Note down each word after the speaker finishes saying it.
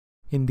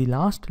In the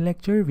last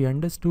lecture, we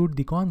understood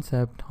the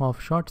concept of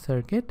short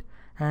circuit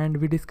and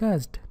we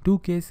discussed two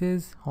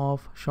cases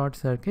of short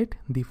circuit.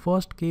 The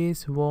first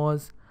case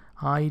was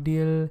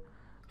ideal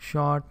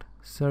short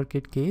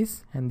circuit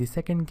case and the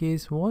second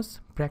case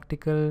was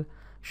practical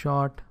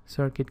short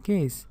circuit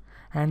case.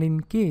 And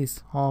in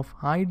case of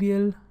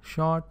ideal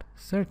short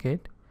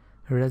circuit,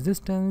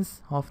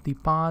 resistance of the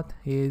path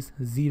is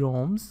 0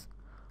 ohms,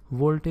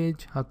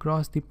 voltage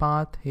across the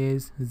path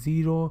is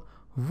 0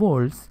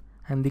 volts,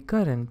 and the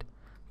current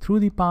through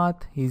the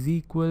path is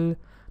equal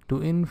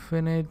to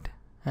infinite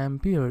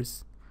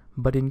amperes.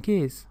 But in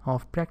case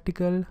of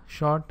practical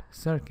short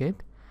circuit,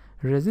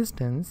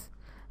 resistance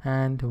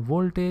and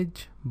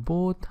voltage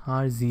both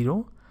are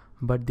 0,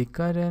 but the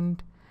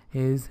current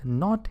is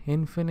not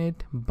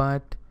infinite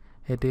but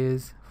it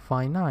is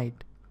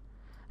finite.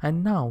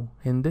 And now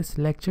in this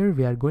lecture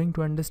we are going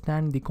to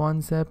understand the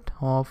concept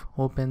of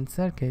open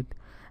circuit,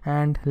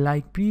 and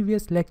like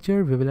previous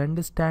lecture we will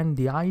understand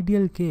the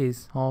ideal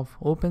case of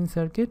open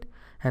circuit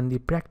and the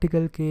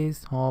practical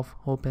case of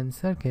open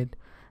circuit,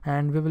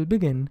 and we will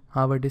begin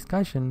our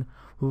discussion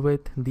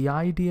with the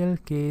ideal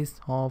case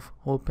of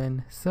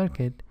open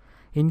circuit.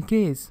 In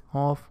case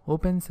of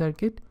open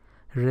circuit,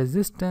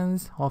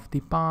 resistance of the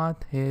path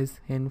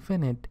is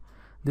infinite.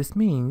 This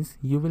means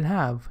you will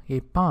have a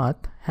path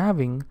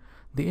having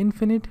the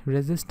infinite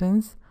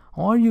resistance,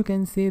 or you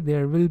can say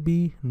there will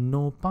be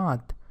no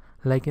path.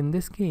 Like in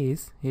this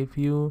case, if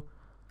you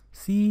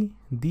see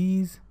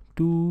these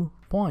 2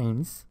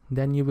 points,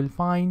 then you will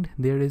find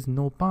there is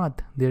no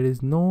path, there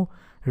is no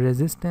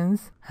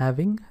resistance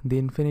having the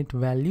infinite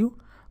value.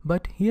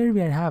 But here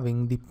we are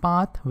having the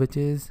path which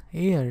is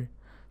air.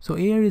 So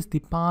air is the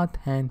path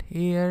and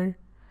air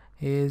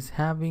is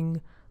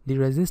having the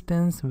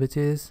resistance which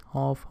is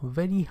of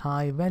very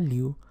high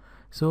value.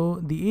 So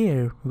the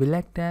air will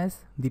act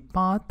as the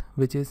path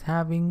which is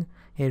having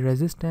a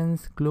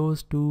resistance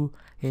close to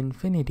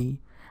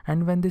infinity.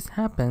 And when this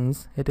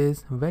happens, it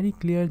is very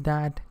clear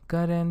that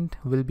current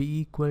will be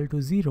equal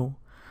to 0,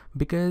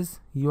 because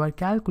you are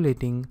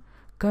calculating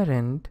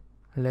current.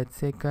 Let's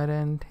say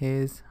current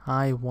is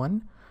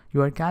I1.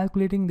 You are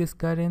calculating this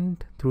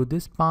current through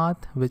this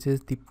path, which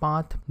is the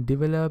path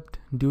developed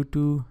due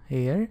to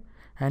air,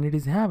 and it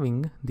is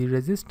having the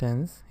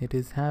resistance. It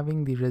is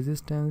having the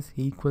resistance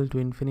equal to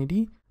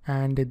infinity,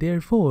 and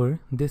therefore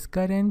this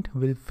current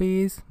will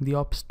face the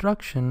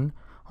obstruction,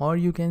 or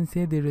you can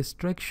say the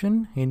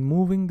restriction in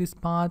moving this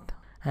path,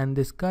 and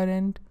this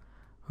current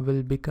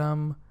will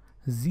become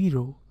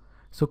 0.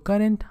 So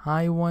current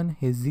I1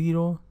 is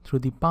 0 through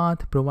the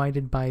path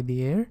provided by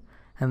the air,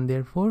 and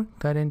therefore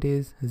current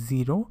is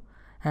 0.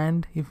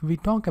 And if we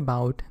talk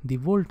about the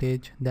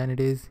voltage, then it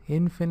is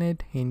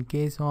infinite in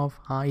case of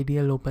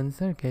ideal open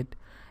circuit.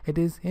 It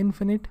is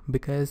infinite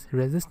because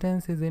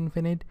resistance is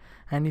infinite,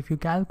 and if you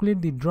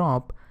calculate the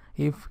drop,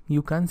 if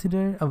you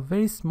consider a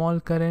very small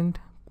current,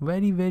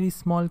 very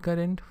small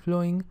current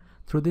flowing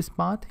through this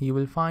path, you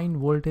will find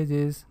voltage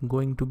is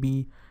going to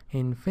be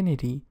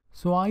infinity.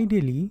 So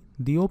ideally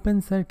the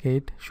open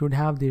circuit should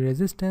have the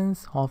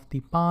resistance of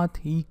the path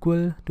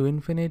equal to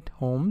infinite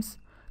ohms,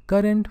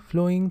 current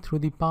flowing through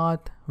the path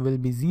will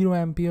be 0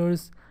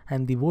 amperes,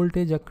 and the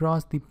voltage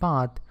across the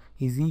path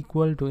is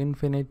equal to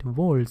infinite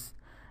volts.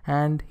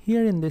 And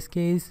here in this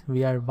case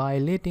we are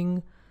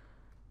violating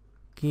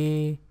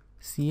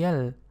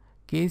KCL.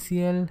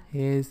 KCL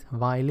is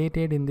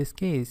violated in this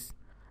case,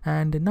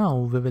 and now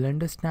we will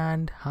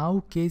understand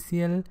how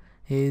KCL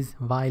is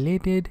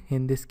violated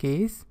in this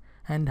case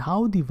and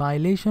how the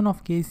violation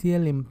of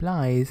KCL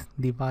implies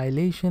the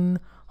violation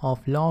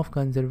of law of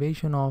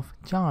conservation of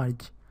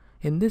charge.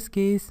 In this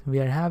case we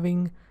are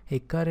having a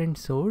current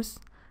source,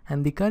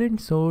 and the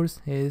current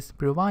source is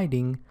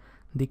providing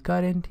the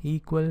current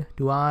equal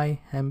to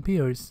I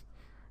amperes,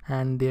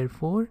 and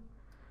therefore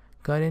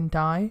current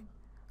I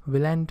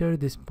will enter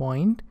this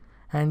point,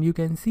 and you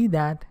can see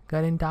that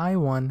current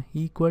I1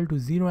 equal to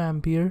 0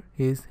 ampere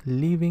is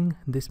leaving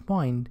this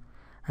point,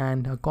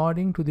 and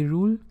according to the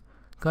rule,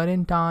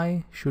 current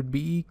I should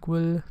be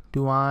equal to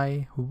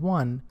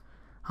I1.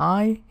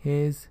 I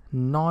is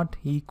not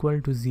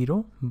equal to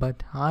 0,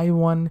 but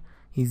I1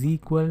 is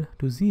equal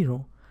to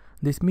 0.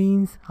 This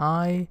means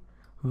I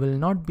will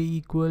not be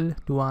equal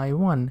to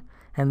I1,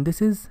 and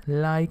this is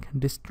like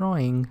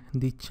destroying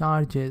the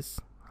charges.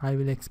 I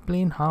will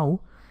explain how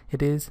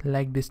it is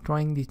like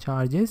destroying the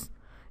charges.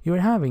 You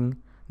are having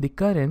the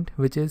current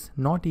which is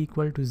not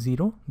equal to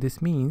 0.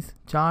 This means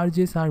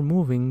charges are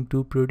moving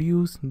to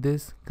produce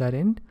this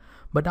current,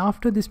 but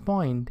after this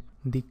point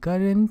the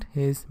current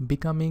is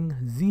becoming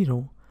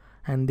 0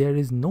 and there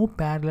is no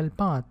parallel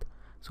path.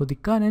 So the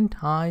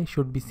current I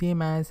should be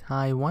same as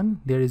I1.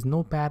 There is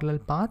no parallel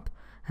path,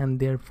 and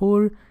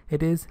therefore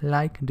it is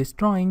like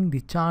destroying the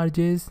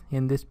charges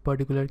in this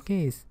particular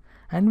case.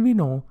 And we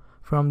know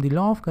from the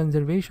law of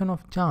conservation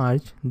of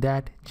charge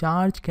that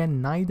charge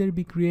can neither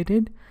be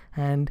created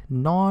and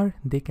nor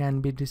they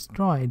can be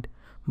destroyed,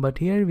 but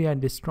here we are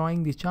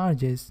destroying the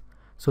charges.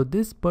 So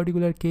this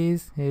particular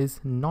case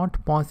is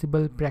not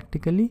possible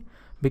practically,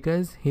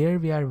 because here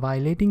we are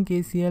violating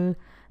KCL,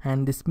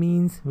 and this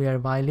means we are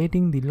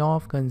violating the law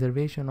of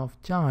conservation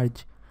of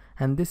charge.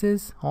 And this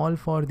is all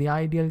for the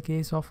ideal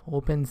case of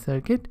open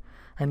circuit.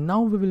 And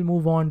now we will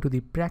move on to the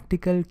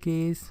practical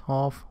case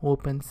of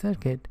open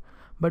circuit.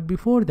 But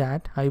before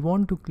that, I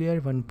want to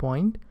clear one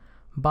point.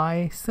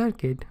 By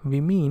circuit,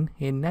 we mean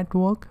a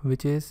network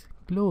which is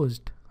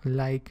closed.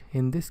 Like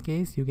in this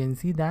case, you can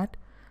see that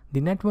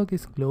the network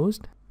is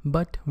closed,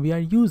 but we are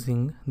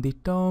using the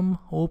term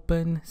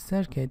open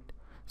circuit.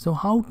 So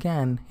how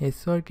can a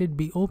circuit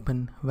be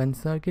open when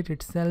circuit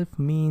itself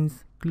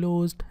means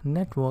closed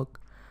network?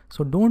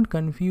 So don't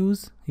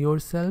confuse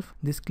yourself.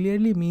 This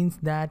clearly means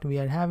that we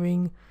are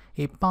having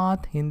a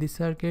path in the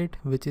circuit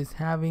which is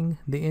having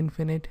the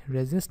infinite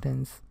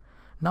resistance.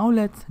 Now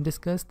let's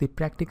discuss the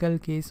practical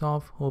case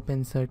of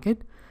open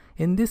circuit.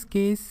 In this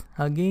case,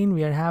 again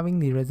we are having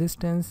the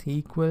resistance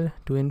equal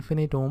to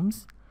infinite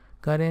ohms,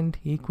 current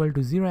equal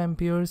to 0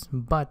 amperes,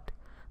 but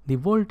the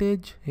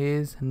voltage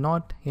is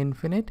not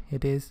infinite,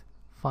 it is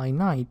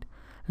finite.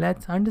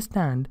 Let's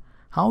understand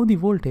how the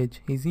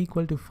voltage is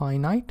equal to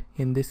finite.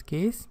 In this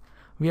case,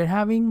 we are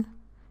having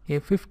a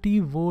 50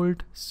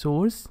 volt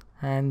source,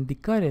 and the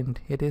current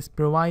it is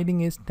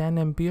providing is 10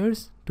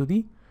 amperes to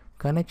the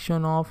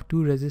connection of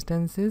two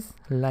resistances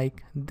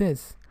like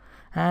this.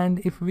 And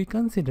if we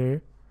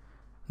consider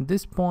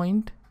this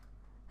point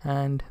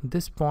and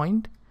this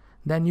point,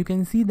 then you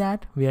can see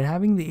that we are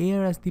having the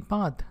air as the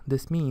path.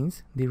 This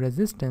means the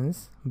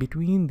resistance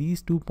between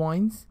these 2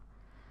 points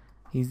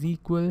is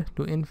equal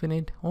to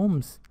infinite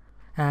ohms,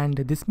 and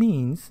this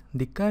means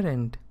the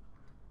current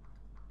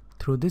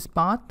through this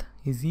path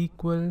is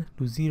equal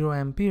to 0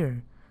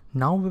 ampere.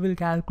 Now we will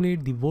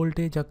calculate the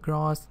voltage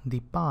across the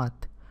path.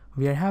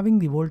 We are having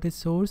the voltage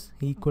source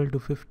equal to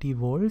 50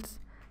 volts,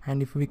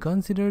 and if we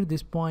consider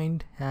this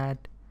point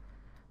at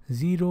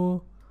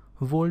 0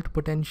 volt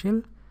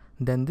potential,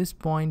 then this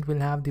point will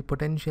have the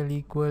potential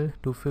equal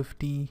to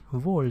 50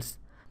 volts.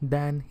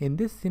 Then in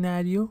this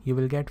scenario, you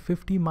will get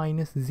 50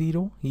 minus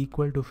 0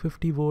 equal to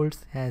 50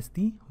 volts as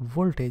the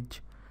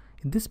voltage.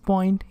 This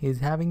point is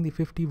having the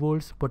 50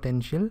 volts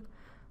potential.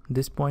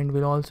 This point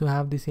will also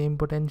have the same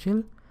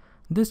potential.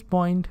 This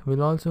point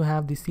will also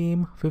have the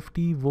same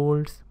 50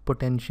 volts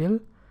potential.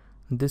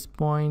 This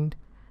point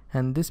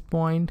and this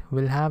point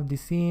will have the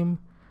same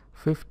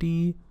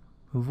 50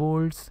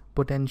 volts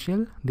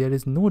potential. There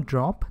is no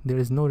drop, there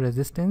is no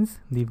resistance,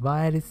 the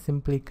wire is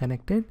simply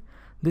connected.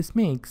 This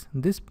makes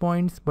this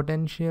point's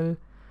potential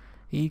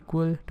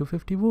equal to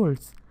 50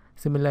 volts.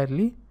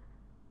 Similarly,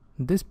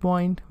 this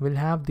point will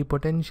have the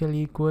potential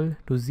equal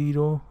to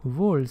 0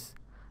 volts.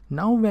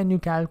 Now when you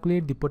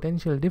calculate the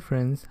potential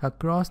difference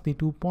across the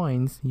 2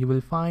 points, you will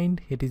find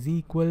it is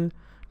equal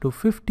to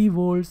 50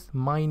 volts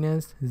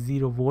minus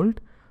 0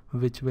 volt,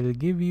 which will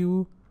give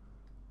you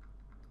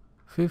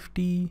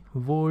 50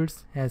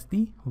 volts as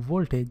the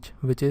voltage,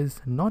 which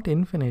is not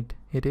infinite,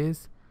 it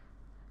is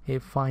a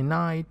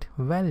finite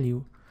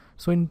value.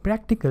 So in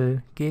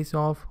practical case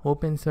of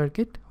open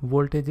circuit,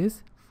 voltage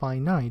is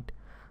finite.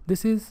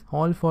 This is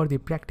all for the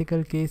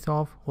practical case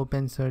of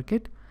open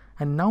circuit.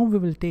 And now we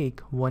will take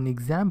one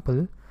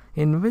example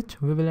in which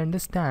we will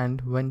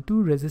understand when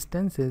two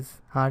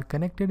resistances are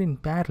connected in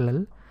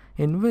parallel,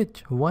 in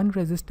which one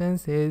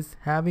resistance is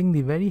having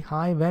the very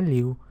high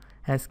value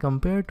as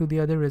compared to the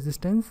other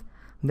resistance,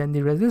 then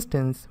the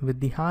resistance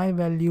with the high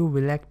value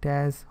will act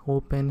as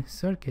open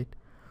circuit.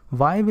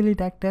 Why will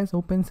it act as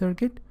open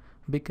circuit?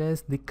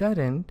 Because the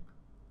current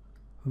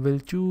will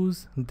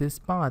choose this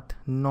path,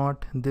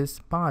 not this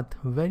path.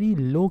 Very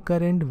low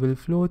current will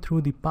flow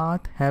through the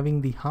path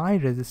having the high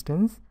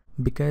resistance,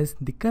 because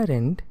the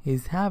current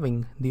is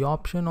having the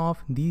option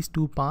of these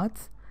two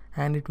paths,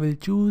 and it will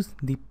choose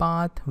the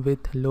path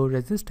with low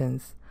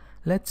resistance.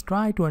 Let's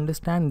try to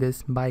understand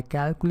this by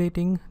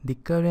calculating the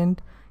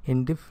current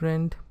in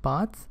different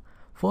paths.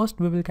 First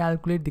we will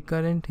calculate the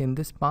current in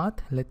this path.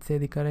 Let's say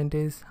the current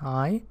is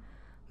I.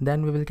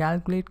 Then we will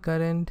calculate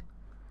current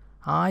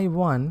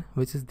I1,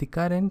 which is the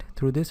current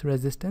through this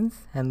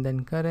resistance, and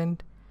then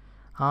current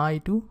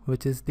I2,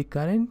 which is the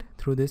current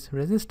through this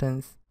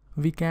resistance.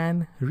 We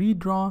can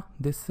redraw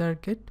this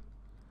circuit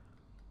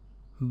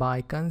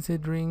by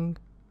considering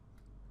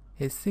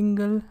a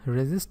single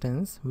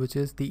resistance, which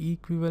is the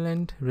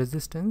equivalent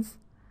resistance,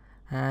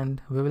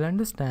 and we will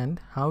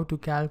understand how to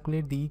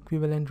calculate the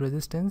equivalent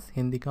resistance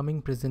in the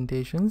coming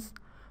presentations.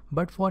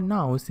 But for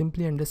now,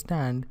 simply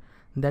understand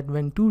that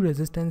when two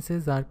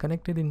resistances are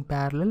connected in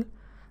parallel,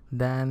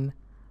 then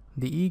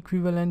the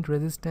equivalent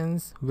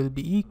resistance will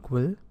be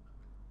equal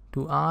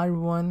to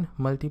R1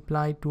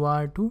 multiplied to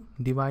R2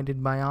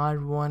 divided by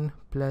R1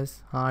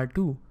 plus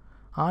R2.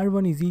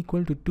 R1 is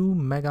equal to 2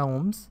 mega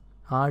ohms,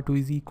 R2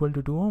 is equal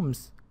to 2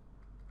 ohms.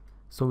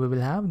 So we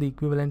will have the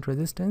equivalent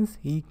resistance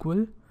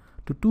equal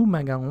to 2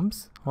 mega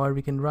ohms, or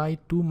we can write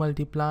 2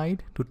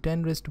 multiplied to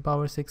 10 raised to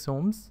power 6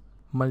 ohms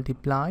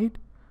multiplied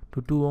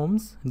to 2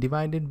 ohms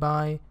divided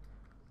by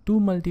 2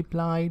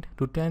 multiplied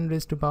to 10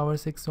 raised to power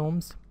 6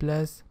 ohms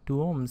plus 2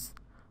 ohms.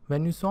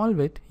 When you solve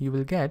it, you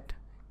will get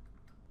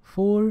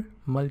 4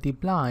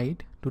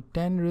 multiplied to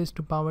 10 raised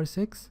to power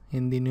 6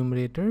 in the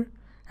numerator,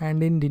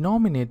 and in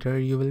denominator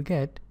you will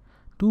get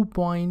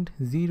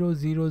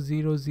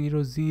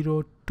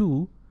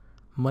 2.000002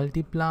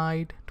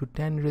 multiplied to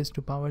 10 raised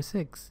to power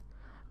 6.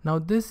 Now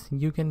this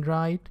you can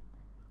write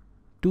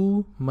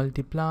 2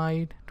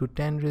 multiplied to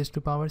 10 raised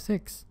to power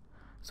 6.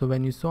 So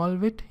when you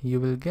solve it, you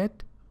will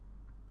get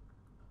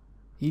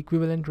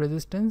equivalent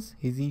resistance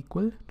is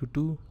equal to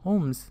 2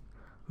 ohms.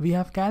 We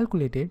have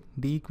calculated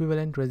the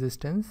equivalent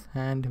resistance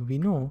and we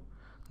know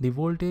the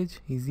voltage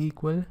is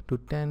equal to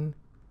 10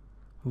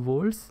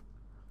 volts.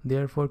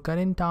 Therefore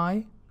current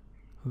I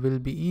will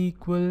be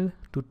equal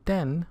to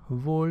 10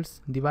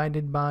 volts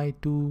divided by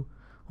 2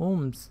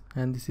 ohms,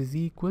 and this is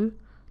equal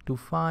to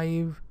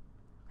 5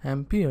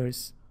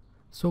 amperes.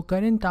 So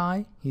current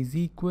I is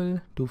equal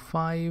to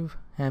 5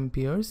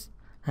 amperes,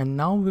 and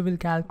now we will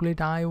calculate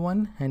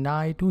I1 and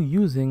I2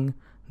 using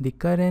the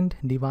current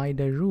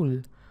divider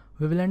rule.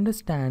 We will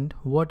understand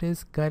what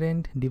is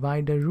current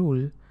divider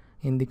rule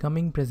in the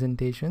coming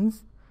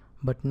presentations,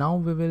 but now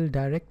we will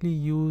directly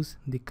use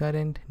the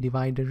current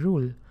divider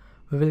rule.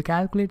 We will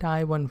calculate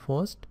I1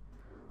 first.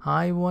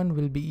 I1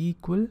 will be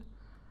equal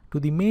to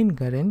the main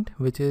current,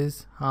 which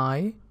is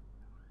I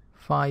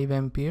 5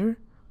 ampere,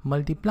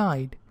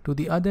 multiplied to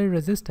the other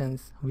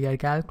resistance. We are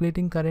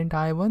calculating current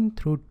I1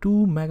 through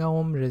 2 mega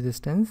ohm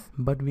resistance,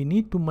 but we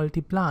need to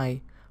multiply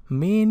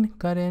main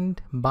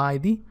current by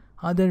the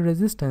other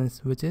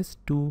resistance, which is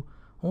 2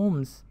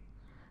 ohms,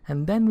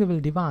 and then we will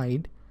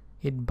divide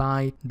it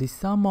by the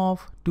sum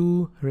of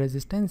 2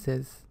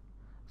 resistances.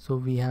 So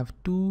we have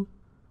 2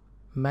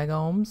 mega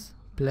ohms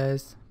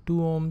plus 2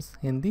 ohms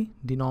in the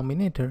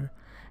denominator,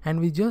 and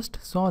we just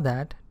saw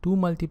that 2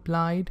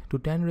 multiplied to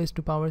 10 raised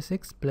to power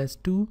 6 plus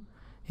 2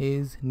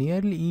 is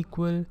nearly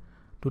equal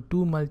to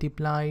 2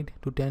 multiplied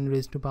to 10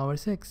 raised to power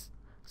 6.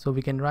 So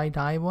we can write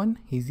I1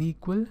 is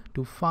equal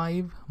to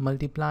 5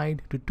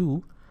 multiplied to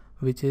 2,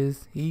 which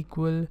is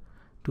equal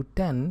to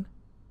 10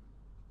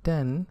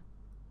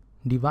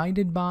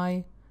 divided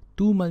by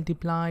 2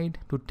 multiplied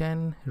to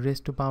 10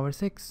 raised to power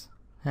 6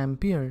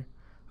 ampere.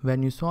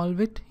 When you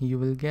solve it, you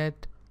will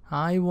get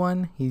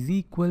I1 is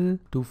equal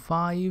to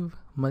 5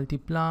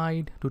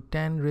 multiplied to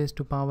 10 raised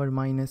to power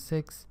minus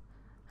 6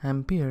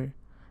 ampere,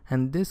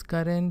 and this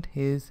current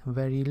is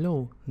very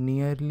low,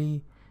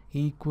 nearly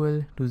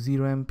equal to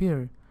 0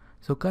 ampere.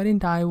 So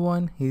current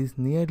I1 is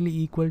nearly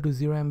equal to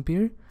 0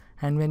 ampere,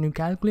 and when you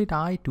calculate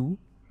I2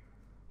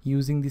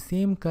 using the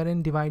same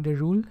current divider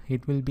rule,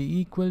 it will be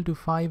equal to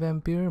 5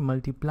 ampere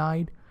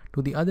multiplied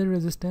to the other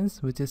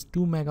resistance, which is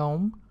 2 mega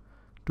ohm,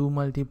 2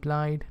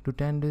 multiplied to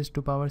 10 raised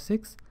to power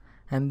 6,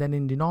 and then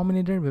in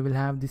denominator we will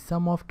have the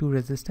sum of 2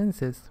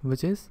 resistances,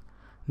 which is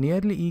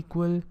nearly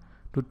equal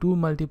to 2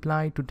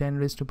 multiplied to 10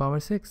 raised to power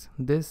 6.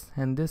 This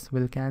and this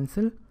will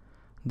cancel.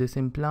 This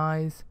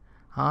implies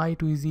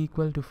I2 is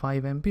equal to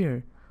 5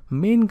 ampere.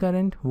 Main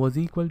current was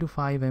equal to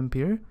 5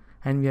 ampere,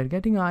 and we are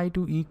getting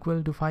I2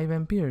 equal to 5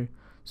 ampere.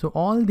 So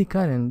all the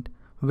current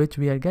which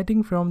we are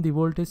getting from the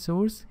voltage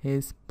source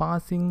is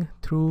passing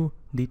through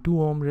the 2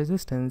 ohm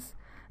resistance,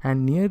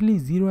 and nearly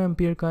 0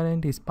 ampere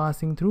current is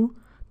passing through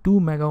 2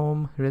 mega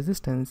ohm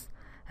resistance,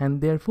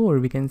 and therefore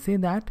we can say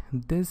that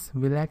this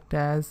will act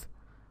as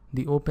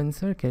the open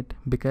circuit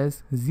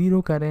because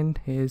 0 current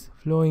is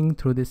flowing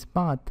through this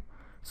path.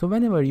 So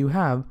whenever you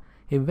have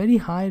a very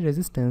high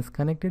resistance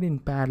connected in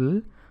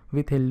parallel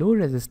with a low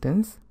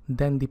resistance,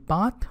 then the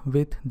path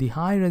with the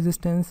high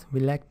resistance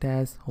will act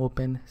as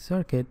open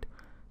circuit.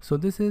 So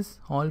this is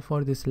all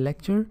for this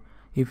lecture.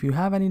 If you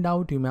have any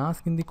doubt, you may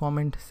ask in the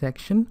comment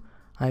section.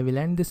 I will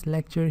end this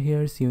lecture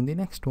here. See you in the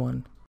next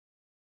one.